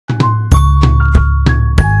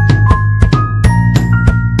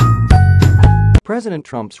President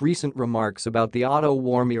Trump's recent remarks about the Otto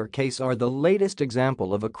Warmbier case are the latest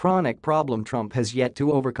example of a chronic problem Trump has yet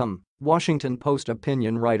to overcome, Washington Post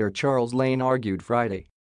opinion writer Charles Lane argued Friday.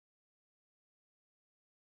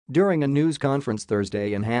 During a news conference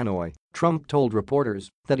Thursday in Hanoi, Trump told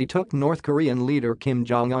reporters that he took North Korean leader Kim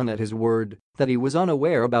Jong-un at his word, that he was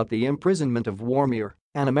unaware about the imprisonment of Warmbier,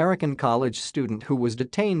 an American college student who was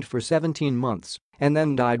detained for 17 months and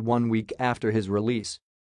then died 1 week after his release.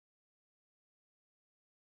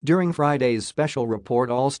 During Friday's special report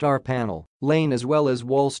all-star panel, Lane as well as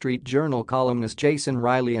Wall Street Journal columnist Jason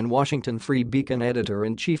Riley and Washington Free Beacon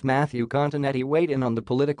editor-in-chief Matthew Continetti weighed in on the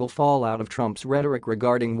political fallout of Trump's rhetoric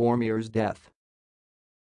regarding Warmbier's death.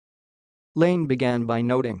 Lane began by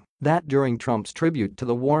noting that during Trump's tribute to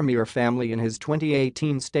the Warmbier family in his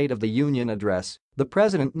 2018 State of the Union address, the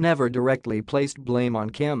president never directly placed blame on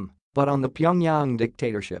Kim, but on the Pyongyang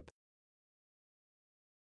dictatorship.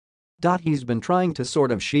 He's been trying to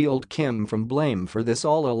sort of shield Kim from blame for this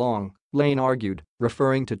all along, Lane argued,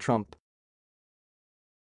 referring to Trump.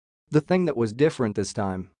 The thing that was different this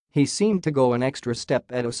time, he seemed to go an extra step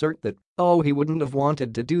and assert that, he wouldn't have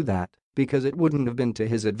wanted to do that because it wouldn't have been to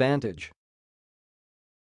his advantage.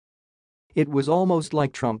 It was almost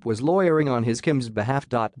like Trump was lawyering on Kim's behalf.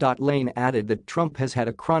 Lane added that Trump has had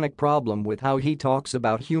a chronic problem with how he talks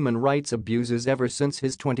about human rights abuses ever since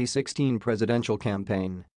his 2016 presidential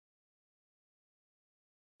campaign.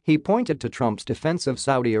 He pointed to Trump's defense of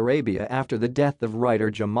Saudi Arabia after the death of writer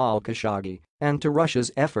Jamal Khashoggi and to Russia's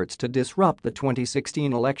efforts to disrupt the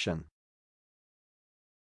 2016 election.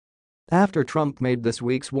 After Trump made this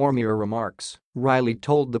week's Warmbier remarks, Riley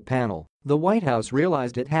told the panel, the White House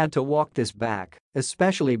realized it had to walk this back,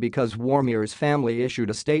 especially because Warmbier's family issued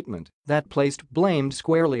a statement that placed blame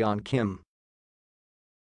squarely on Kim.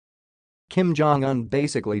 Kim Jong-un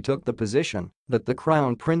basically took the position that the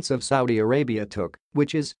Crown Prince of Saudi Arabia took,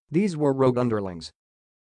 which is, these were rogue underlings.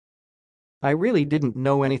 I really didn't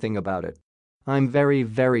know anything about it. I'm very,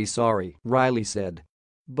 very sorry, Riley said.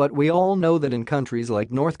 But we all know that in countries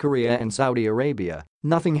like North Korea and Saudi Arabia,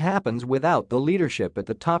 nothing happens without the leadership at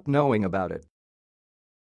the top knowing about it.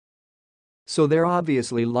 So they're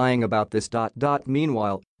obviously lying about this.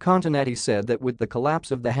 Meanwhile, Continetti said that with the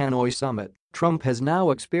collapse of the Hanoi summit, Trump has now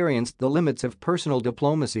experienced the limits of personal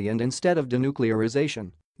diplomacy and instead of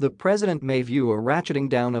denuclearization, the president may view a ratcheting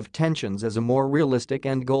down of tensions as a more realistic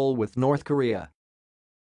end goal with North Korea.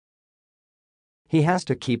 He has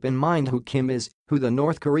to keep in mind who Kim is, who the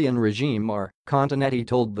North Korean regime are, Continetti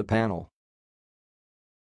told the panel.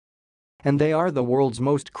 And they are the world's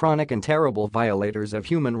most chronic and terrible violators of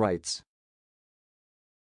human rights.